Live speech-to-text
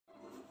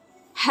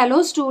Hello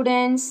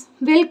students,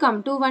 welcome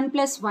to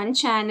 1+1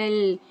 channel.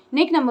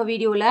 இன்னைக்கு நம்ம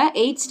வீடியோல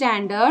 8th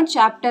standard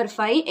chapter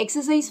 5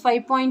 exercise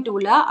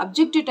 5.2ல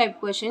objective type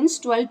questions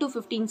 12 to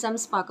 15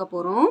 sums பார்க்க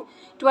போறோம்.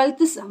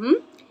 12th sum,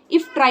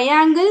 if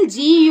triangle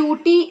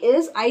GUT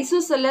is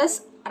isosceles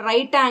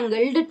right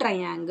angled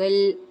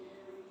triangle,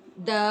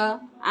 the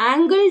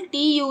angle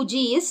TUG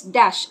is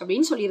dash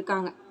அப்படினு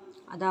சொல்லிருக்காங்க.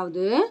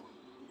 அதாவது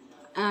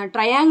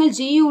triangle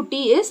GUT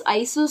is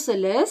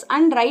isosceles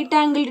and right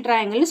angled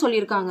triangle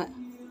சொல்லிருக்காங்க.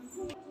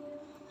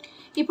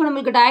 இப்போ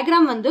நமக்கு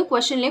diagram வந்து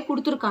क्वेश्चनலயே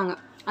கொடுத்திருக்காங்க.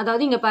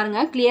 அதாவது இங்க பாருங்க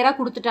கிளியரா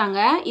கொடுத்துட்டாங்க.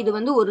 இது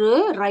வந்து ஒரு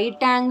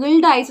ரைட்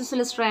ஆங்கிள்டு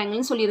ஐசோசெலஸ்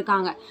ட்ரையாங்கிள்னு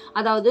சொல்லிருக்காங்க.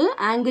 அதாவது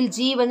ஆங்கிள்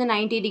G வந்து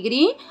 90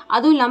 டிகிரி,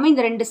 அதுவும் இல்லாம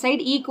இந்த ரெண்டு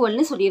சைடு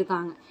ஈக்குவல்னு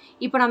சொல்லிருக்காங்க.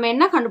 இப்போ நம்ம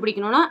என்ன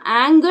கண்டுபிடிக்கணும்னா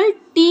ஆங்கிள்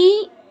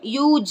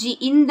TUG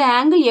இந்த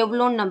ஆங்கிள்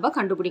எவ்வளவுன்னு நம்ம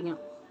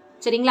கண்டுபிடிக்கணும்.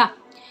 சரிங்களா?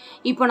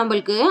 இப்போ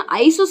நமக்கு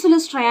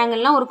ஐசோசெலஸ்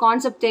ட்ரையாங்கிள்னா ஒரு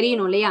கான்செப்ட்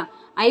தெரியணும் இல்லையா?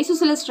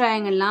 ஐசோசெலஸ்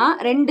ட்ரையாங்கிள்னா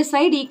ரெண்டு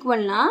சைடு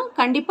ஈக்குவல்னா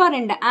கண்டிப்பா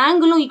ரெண்டு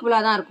ஆங்கிளும் ஈக்குவலா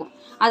தான் இருக்கும்.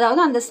 அதாவது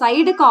அந்த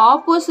சைடுக்கு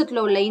ஆப்போசிட்ல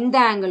உள்ள இந்த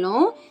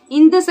ஆங்கிளும்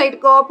இந்த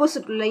சைடுக்கு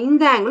ஆப்போசிட்ல உள்ள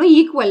இந்த ஆங்கிளும்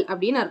ஈக்குவல்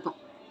அப்படின்னு அர்த்தம்.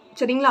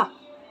 சரிங்களா?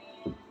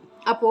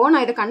 அப்போ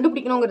நான் இதை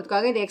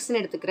கண்டுபிடிக்கணுங்கிறதுக்காக இதை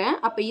எக்ஸ்ன்னு எடுத்துக்கிறேன்.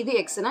 அப்போ இது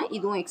எக்ஸ்னா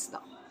இதுவும் எக்ஸ்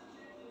தான்.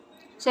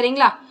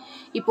 சரிங்களா?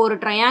 இப்போ ஒரு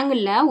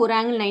ட்ரையாங்கிளில் ஒரு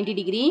ஆங்கிள் 90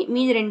 டிகிரி,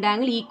 மீதி ரெண்டு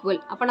ஆங்கிள்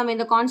ஈக்குவல். அப்போ நம்ம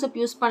இந்த கான்செப்ட்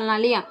யூஸ் பண்ணலாம்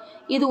இல்லையா?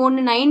 இது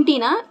ஒன்று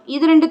 90னா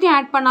இது ரெண்டுத்தையும்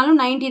ஆட் பண்ணாலும்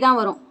 90 தான்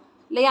வரும்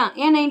இல்லையா?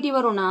 ஏன் 90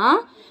 வரும்னா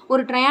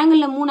ஒரு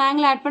ட்ரையாங்கிளில் மூணு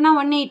ஆங்கிள் ஆட் பண்ணால்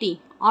 180,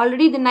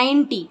 ஆல்ரெடி இது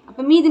 90,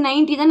 அப்போ மீது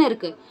 90 தானே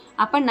இருக்குது.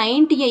 அப்போ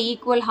 90யை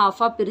ஈக்குவல்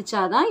ஹாஃபாக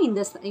பிரித்தாதான்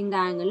இந்த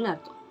ஆங்கிள்னு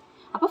அர்த்தம்.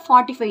 அப்போ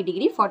 45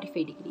 டிகிரி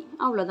 45 டிகிரி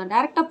அவ்வளோதான்.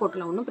 டேரெக்டாக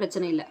போட்டலாம், ஒன்றும்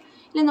பிரச்சனை இல்லை.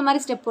 இல்லை இந்த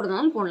மாதிரி ஸ்டெப்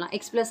போடுறதுனால போடலாம்.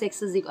 எக்ஸ் ப்ளஸ்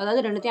எக்ஸ் இஸ்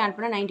அதாவது ரெண்டுத்தையும் ஆட்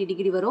பண்ணால் 90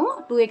 டிகிரி வரும்.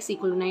 2x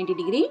ஈக்குவல் 90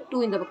 டிகிரி,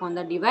 2 இந்த பக்கம்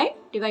வந்தால்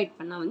டிவைட்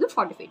பண்ணால் வந்து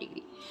 45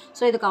 டிகிரி.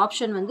 ஸோ இதுக்கு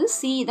ஆப்ஷன் வந்து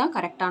சி தான்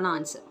கரெக்டான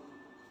ஆன்சர்.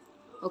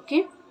 ஓகே,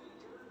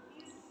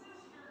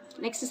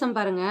 நெக்ஸ்ட் சம்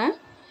பாருங்க.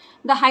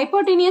 The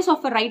hypotenuse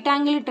of a right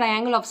angled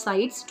triangle of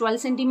sides 12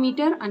 cm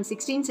and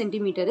 16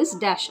 cm is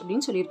dash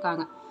அப்படின்னு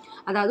சொல்லியிருக்காங்க.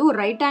 அதாவது ஒரு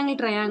ரைட் ஆங்கிள்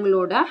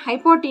ட்ரையாங்கிளோட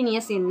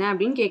ஹைப்போட்டீனியஸ் என்ன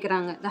அப்படின்னு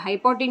கேட்குறாங்க. The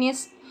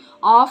hypotenuse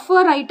of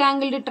a right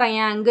angled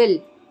triangle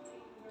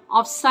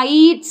of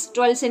sides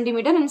 12 cm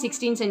and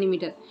 16 cm.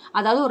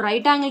 அதாவது ஒரு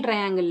ரைட் ஆங்கிள்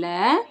ட்ரையாங்கிளில்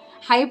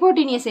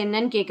ஹைப்போட்டீனியஸ்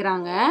என்னன்னு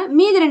கேட்குறாங்க.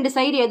 மீது ரெண்டு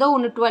சைடு ஏதோ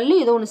ஒன்று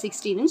 12 ஏதோ ஒன்று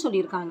 16ன்னு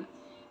சொல்லியிருக்காங்க.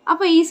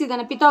 அப்போ ஈஸி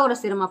தானே,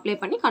 பித்தாகரஸ் தியரம் அப்ளை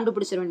பண்ணி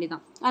கண்டுபிடிச்சிட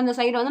வேண்டியதான். அந்த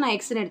சைடு வந்து நான்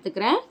எக்ஸ்ன்னு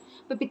எடுத்துக்கிறேன்.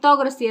 இப்போ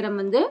பித்தாகரஸ் தியரம்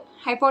வந்து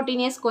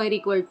hypotenuse square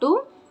equal to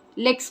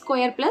leg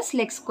square plus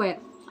leg square.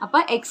 அப்போ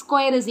X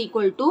square is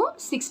equal to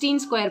 16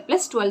 square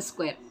plus 12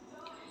 square.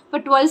 இப்போ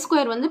 12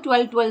 ஸ்கொயர் வந்து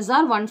 12 12s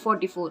ஆர்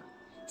 144.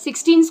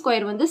 16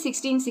 ஸ்கொயர் வந்து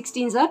 16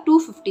 16s ஆர்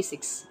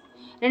 256.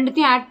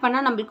 ரெண்டுத்தையும் ஆட்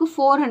பண்ணால் நம்மளுக்கு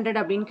 400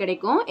 அப்படின்னு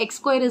கிடைக்கும். X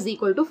square is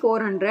equal to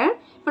 400.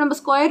 இப்போ நம்ம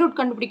ஸ்கொயர் ரூட்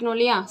கண்டுபிடிக்கணும்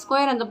இல்லையா?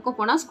 ஸ்கொயர் அந்த பக்கம்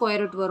போனால்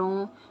ஸ்கொயர் ரூட்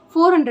வரும்.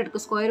 400க்கு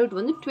ஸ்கொயர் ரூட்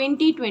வந்து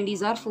 20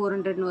 20s ஆர்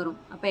 400ன்னு வரும்.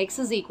 அப்போ X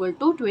is equal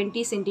to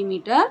 20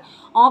 centimetre.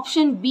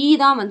 Option B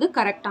தான் வந்து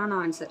கரெக்டான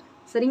ஆன்சர்.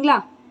 சரிங்களா?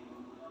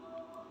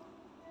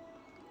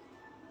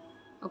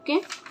 Okay,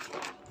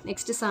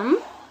 next sum.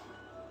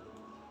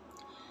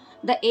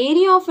 The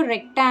area of a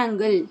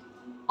rectangle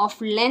of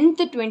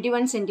length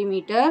 21 cm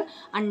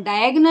and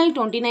diagonal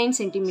 29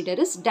 cm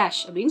is dash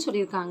அப்படின்னு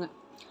சொல்லியிருக்காங்க.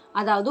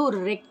 அதாவது ஒரு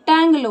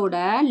ரெக்டாங்கிளோட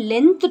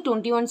லென்த்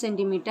 21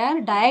 cm,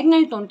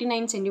 டயகனல்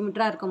 29 cm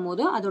இருக்கும்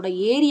போது அதோட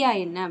ஏரியா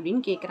என்ன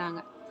அப்படின்னு கேட்குறாங்க.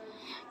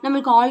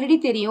 நம்மளுக்கு ஆல்ரெடி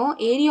தெரியும்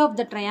ஏரியா ஆஃப்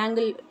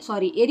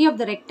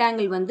த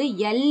ரெக்டாங்கிள் வந்து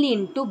L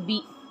இன்ட்டு பி.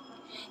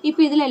 இப்போ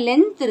இதில்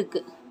லென்த்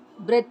இருக்குது,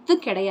 பிரெத்து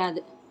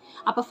கிடையாது.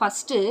 அப்போ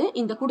ஃபஸ்ட்டு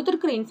இந்த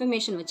கொடுத்துருக்குற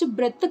இன்ஃபர்மேஷன் வச்சு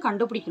பிரெத்து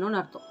கண்டுபிடிக்கணும்னு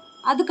அர்த்தம்.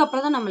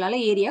 அதுக்கப்புறம் தான் நம்மளால்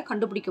ஏரியா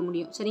கண்டுபிடிக்க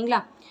முடியும். சரிங்களா?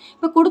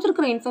 இப்போ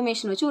கொடுத்துருக்குற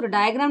இன்ஃபர்மேஷன் வச்சு ஒரு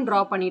டயக்ராம் ட்ரா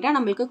பண்ணிட்டா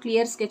நம்மளுக்கு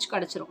கிளியர் ஸ்கெட்ச்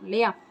கிடச்சிரும்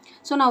இல்லையா?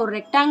 ஸோ நான் ஒரு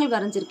ரெக்டாங்கிள்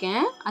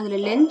வரைஞ்சிருக்கேன்.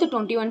 அதில் லென்த்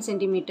 21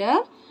 cm,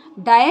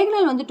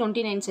 டயக்னல் வந்து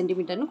 29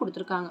 cmன்னு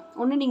கொடுத்துருக்காங்க.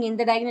 ஒன்று நீங்கள்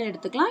இந்த டயக்னல்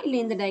எடுத்துக்கலாம், இல்லை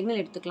இந்த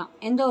டயக்னல் எடுத்துக்கலாம்.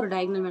 எந்த ஒரு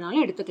டயக்னல்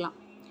வேணாலும் எடுத்துக்கலாம்.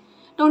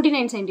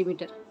 29 cm.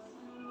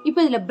 இப்போ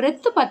இதில்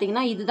பிரெத்து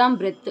பார்த்தீங்கன்னா இதுதான்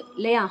பிரெத்து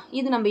இல்லையா?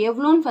 இது நம்ம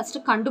எவ்வளோன்னு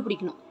ஃபஸ்ட்டு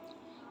கண்டுபிடிக்கணும்.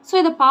 ஸோ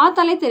இதை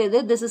பார்த்தாலே தெரியுது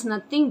this is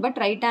nothing but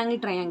right angle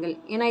triangle.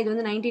 ஏன்னா இது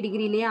வந்து 90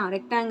 டிகிரி இல்லையா?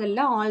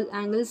 ரெக்டாங்கிளில் ஆல்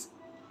ஆங்கிள்ஸ்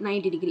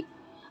 90 டிகிரி.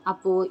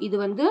 அப்போது இது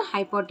வந்து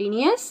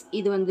ஹைப்போட்டீனியஸ்,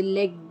 இது வந்து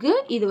லெக்கு,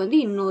 இது வந்து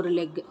இன்னொரு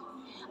லெக்கு.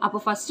 அப்போ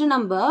ஃபஸ்ட்டு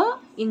நம்ம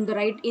இந்த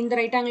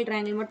ரைட் ஆங்கிள்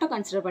ட்ரையாங்கிள் மட்டும்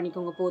கன்சிடர்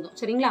பண்ணிக்கோங்க போதும்.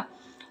 சரிங்களா?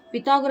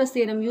 பித்தாகரஸ்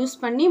தியரம் யூஸ்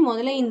பண்ணி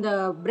முதல்ல இந்த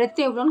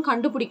பிரெத் எவ்வளோன்னு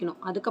கண்டுபிடிக்கணும்.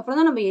 அதுக்கப்புறம்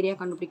தான் நம்ம ஏரியா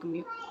கண்டுபிடிக்க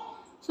முடியும்.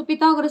 ஸோ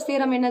பித்தாகரஸ்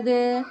தியரம் என்னது?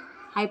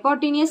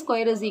 Hypotenuse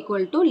square is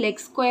equal to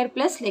leg square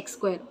plus leg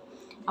square.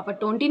 அப்போ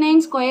 29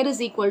 square is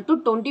equal to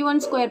 21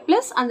 square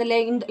plus அந்த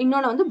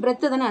இன்னொன்று வந்து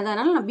பிரெத்து தானே,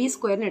 அதனால் நான் பி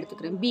ஸ்கொயர்னு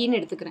எடுத்துக்கிறேன், பின்னு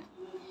எடுத்துக்கிறேன்.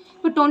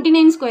 இப்போ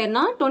 29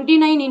 ஸ்கொயர்னா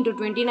 29 இன்ட்டு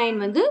 29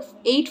 வந்து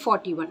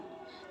 841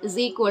 இஸ்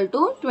ஈக்குவல்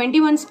டு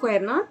 21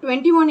 ஸ்கொயர்னா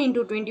 21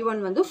 இன்ட்டு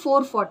 21 வந்து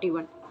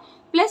 441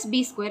 ப்ளஸ்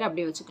பி ஸ்கொயர்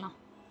அப்படியே வச்சுக்கலாம்.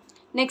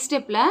 நெக்ஸ்ட்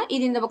ஸ்டெப்பில்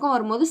இது இந்த பக்கம்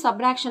வரும்போது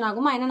சப்ராக்ஷன்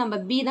ஆகுமா? ஏன்னா நம்ம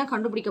பி தான்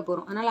கண்டுபிடிக்க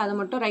போகிறோம். அதனால் அதை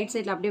மட்டும் ரைட்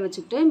சைடில் அப்படியே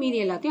வச்சுக்கிட்டு மீதி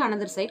எல்லாத்தையும்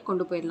அனதர் சைட்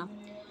கொண்டு போயிடலாம்.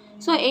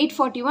 ஸோ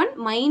 841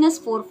 மைனஸ்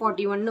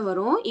 441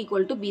 வரும்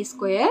ஈக்குவல் டு பி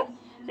ஸ்கொயர்.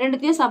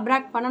 ரெண்டுத்தையும்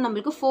சப்ராக்ட் பண்ணால்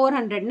நம்மளுக்கு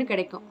 400ன்னு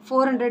கிடைக்கும்.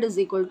 400 is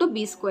equal to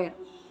b square.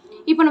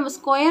 இப்போ நம்ம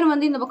ஸ்கொயர்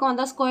வந்து இந்த பக்கம்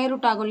வந்தால் ஸ்கொயர்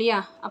ரூட் ஆகும் இல்லையா?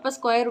 அப்போ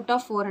ஸ்கொயர் ரூட்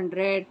ஆஃப்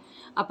 400.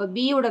 அப்போ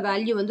பியோட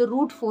வேல்யூ வந்து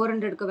ரூட்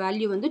 400க்கு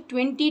வேல்யூ வந்து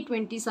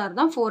 20 சார்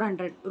தான்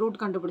 400 ரூட்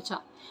கண்டுபிடிச்சா.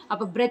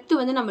 அப்போ பிரெத்து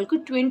வந்து நம்மளுக்கு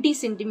 20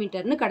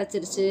 சென்டிமீட்டர்னு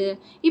கிடச்சிருச்சு.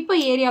 இப்போ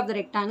ஏரியா ஆஃப் த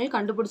ரெக்டாங்கிள்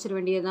கண்டுபிடிச்சிட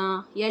வேண்டியதுதான்.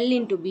 L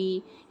into B.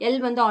 எல்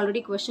வந்து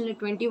ஆல்ரெடி கொஸ்டினில்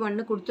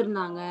 21ன்னு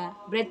கொடுத்துருந்தாங்க.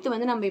 பிரெத்து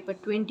வந்து நம்ம இப்போ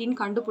 20ன்னு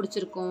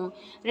கண்டுபிடிச்சிருக்கோம்.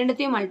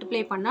 ரெண்டுத்தையும்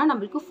மல்டிப்ளை பண்ணால்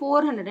நம்மளுக்கு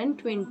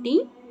 420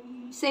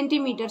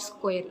 சென்டிமீட்டர்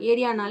ஸ்கொயர்.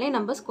 ஏரியானாலே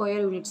நம்ம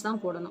ஸ்கொயர் யூனிட்ஸ் தான்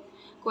போடணும்.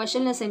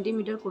 கொஷனில்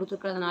சென்டிமீட்டர்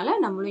கொடுத்துருக்கிறதுனால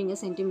நம்மளும் இங்கே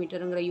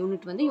சென்டிமீட்டருங்கிற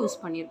யூனிட் வந்து யூஸ்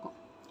பண்ணியிருக்கோம்.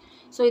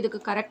 ஸோ இதுக்கு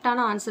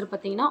கரெக்டான ஆன்சர்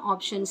பார்த்தீங்கன்னா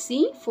ஆப்ஷன் சி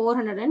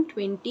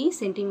 420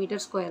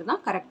 சென்டிமீட்டர் ஸ்கொயர்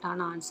தான் கரெக்டான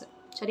ஆன்சர்.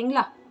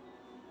 சரிங்களா?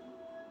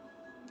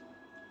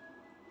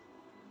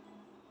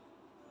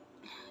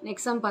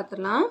 நெக்ஸ்ட் சம்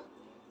பார்த்துடலாம்.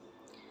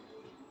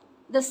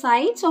 The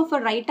sides of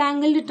a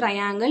right-angled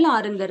triangle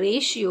are in the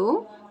ratio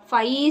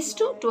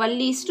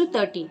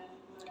 5:12:13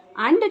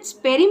 and its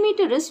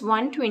perimeter is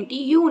 120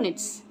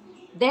 units.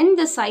 Then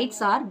the sides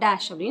are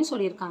dash அப்படின்னு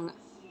சொல்லியிருக்காங்க.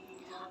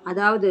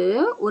 அதாவது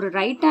ஒரு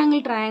ரைட்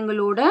ஆங்கிள்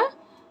ட்ரையாங்கிளோட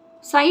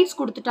சைட்ஸ்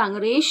கொடுத்துட்டாங்க,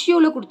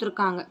 ரேஷியோவில்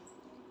கொடுத்துருக்காங்க,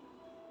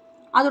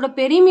 அதோட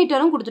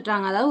பெரிமீட்டரும்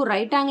கொடுத்துட்டாங்க. அதாவது ஒரு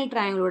ரைட் ஆங்கிள்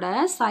ட்ரையாங்கிளோட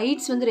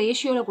சைட்ஸ் வந்து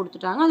ரேஷியோவில்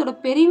கொடுத்துட்டாங்க, அதோட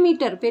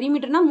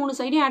பெரிமீட்டர்னா 3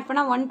 சைடையும் ஆட்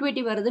பண்ணால்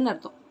 120 வருதுன்னு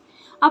அர்த்தம்.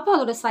 அப்போ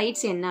அதோட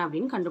சைட்ஸ் என்ன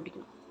அப்படின்னு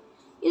கண்டுபிடிக்கணும்.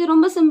 இது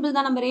ரொம்ப சிம்பிள்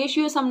தான். நம்ம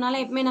ரேஷியோ சம்னால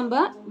எப்பவுமே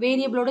நம்ம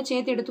வேரியபிளோட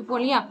சேர்த்து எடுத்துப்போம்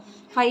இல்லையா?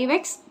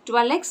 5x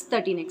 12x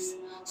 13x.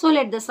 So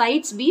let the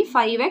sides B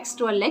 5x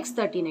 12x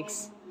 13x.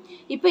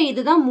 இப்போ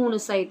இதுதான் 3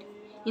 சைடு.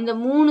 இந்த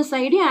 3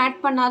 சைடையும் ஆட்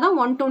பண்ணாதான்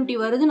 120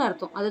 வருதுன்னு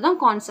அர்த்தம். அதுதான்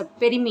concept.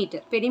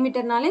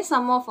 பெரிமீட்டர்னாலே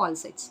some of all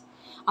sides.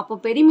 அப்போ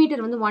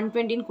பெரிமீட்டர் வந்து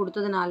 120ன்னு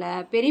கொடுத்ததுனால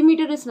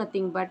perimeter is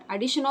nothing but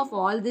addition of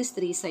all this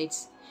 3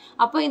 sides.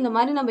 அப்போ இந்த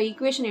மாதிரி நம்ம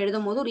ஈக்குவேஷன்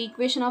எழுதும் போது ஒரு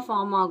ஈக்குவேஷனாக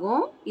ஃபார்ம்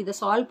ஆகும். இதை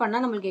சால்வ்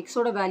பண்ணால் நம்மளுக்கு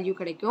எக்ஸோட வேல்யூ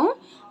கிடைக்கும்.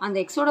 அந்த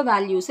எக்ஸோட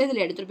வேல்யூஸை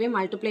இதில் எடுத்துகிட்டு போய்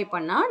மல்டிப்ளை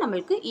பண்ணால்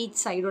நம்மளுக்கு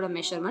ஈச் சைடோட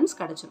மெஷர்மெண்ட்ஸ்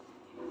கிடச்சிடும்.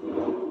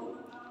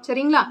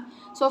 சரிங்களா?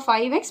 So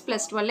 5x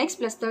 + 12x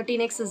 +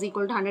 13x is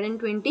equal to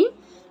 120.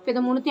 இப்போ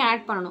இதை மூணுத்தையும்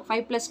ஆட் பண்ணணும்.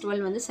 5 +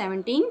 12 வந்து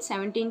 17,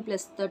 17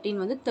 + 13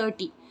 வந்து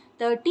 30.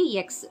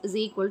 30x is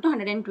equal to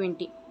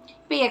 120.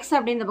 இப்போ எக்ஸ்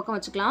அப்படியே இந்த பக்கம்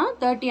வச்சுக்கலாம்.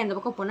 30 அந்த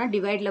பக்கம் போனால்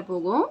டிவைடில்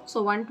போகும். So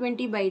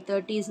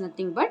 120/30 is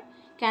nothing but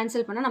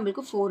cancel பண்ணால்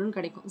நம்மளுக்கு 4ன்னு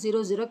கிடைக்கும். 0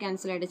 0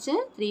 கேன்சல் ஆகிடுச்சு.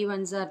 3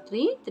 1s are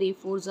 3, 3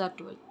 4s are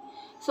 12.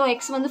 So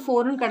X வந்து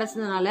 4ன்னு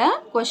கிடச்சதுனால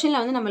கொஷனில்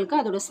வந்து நம்மளுக்கு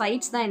அதோட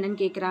சைட்ஸ் தான் என்னன்னு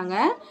கேட்குறாங்க.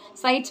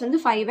 சைட்ஸ் வந்து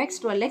 5x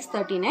 12x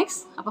 13x.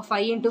 அப்போ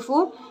 5 ×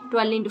 4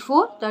 12 ×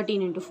 4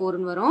 13 ×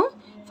 4ன்னு வரும்.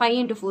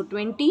 5 × 4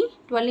 20,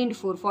 12 ×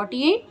 4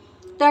 48,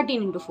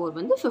 13 × 4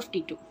 வந்து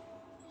 52.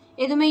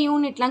 எதுவுமே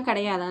யூனிட்லாம்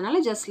கிடையாது, அதனால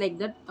ஜஸ்ட் லைக்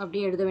தட்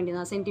அப்படியே எழுத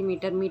வேண்டியதான்.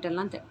 சென்டிமீட்டர்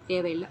மீட்டர்லாம்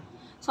தேவையில்லை.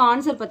 ஸோ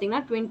ஆன்சர்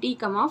பார்த்தீங்கன்னா 20,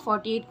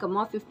 48,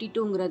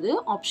 52ங்கிறது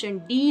ஆப்ஷன்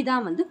டி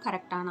தான் வந்து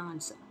கரெக்டான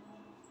ஆன்சர்.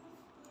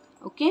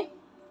 ஓகே,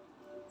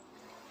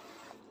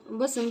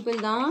 ரொம்ப சிம்பிள்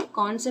தான்.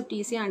 கான்செப்ட்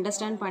ஈஸியாக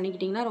அண்டர்ஸ்டாண்ட்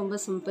பண்ணிக்கிட்டிங்கன்னா ரொம்ப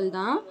சிம்பிள்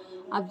தான்.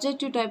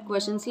 அப்ஜெக்டிவ் டைப்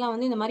கொஷின்ஸ்லாம்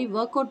வந்து இந்த மாதிரி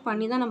ஒர்க் அவுட்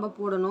பண்ணி தான் நம்ம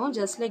போடணும்.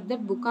 ஜஸ்ட் லைக்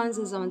தட் புக்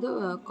ஆன்சர்ஸை வந்து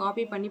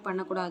காப்பி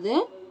பண்ணக்கூடாது.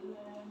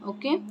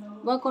 ஓகே,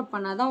 ஒர்க் அவுட்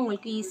பண்ணால் தான்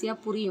உங்களுக்கு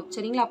ஈஸியாக புரியும்.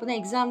 சரிங்களா? அப்போ தான்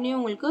எக்ஸாம்லேயும்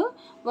உங்களுக்கு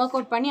ஒர்க்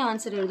அவுட் பண்ணி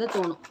ஆன்சர் எழுத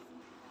தோணும்.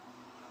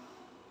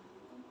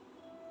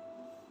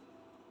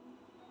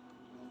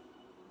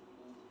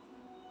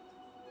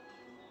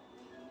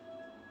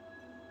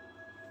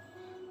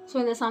 ஸோ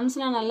இந்த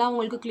சம்ஸ்லாம் நல்லா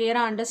உங்களுக்கு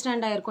கிளியராக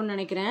அண்டர்ஸ்டாண்ட் ஆகிருக்கும்னு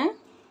நினைக்கிறேன்.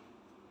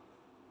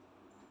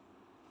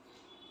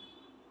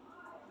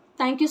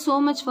 தேங்க்யூ ஸோ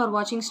மச் ஃபார்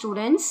வாட்சிங்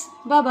ஸ்டூடெண்ட்ஸ்.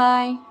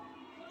 பாய்.